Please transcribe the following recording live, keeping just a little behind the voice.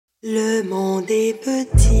Le monde est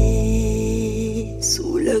petit,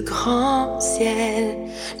 sous le grand ciel.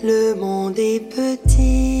 Le monde est petit,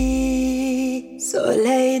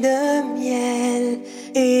 soleil de miel.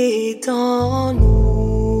 Et en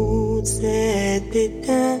nous cette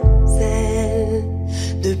étincelle,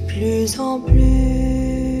 de plus en plus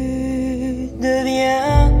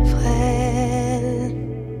devient frêle.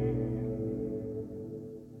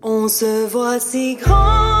 On se voit si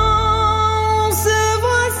grand, on se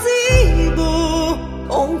voit si beau.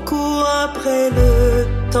 On court après le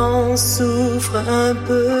temps, souffre un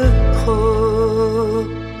peu trop.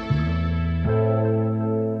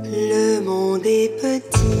 Le monde est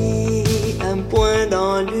petit, un point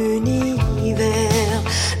dans l'univers.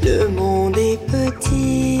 Le monde est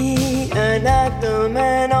petit, un atome,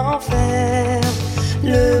 un enfer.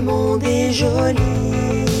 Le monde est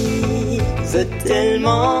joli, veut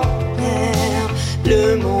tellement plaire.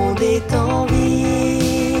 Le monde est en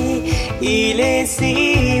vie, il est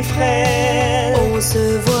si frêle. On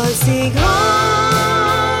se voit si grand,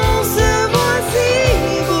 on se voit si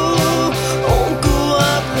beau. On court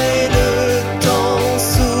après le temps,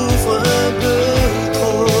 souffre un peu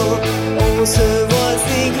trop. On se voit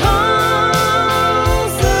si grand, on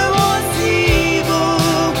se voit si beau.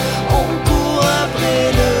 On court après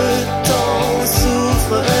le temps,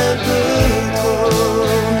 souffre un peu trop.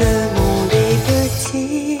 Le monde est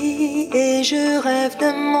petit et je rêve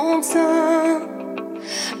de mon sein.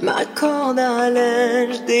 Ma corde à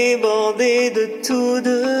linge débordée de tout,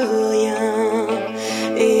 de rien.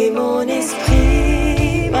 Et mon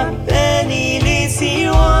esprit m'appelle, il est si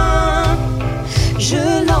loin.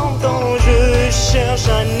 Je l'entends, je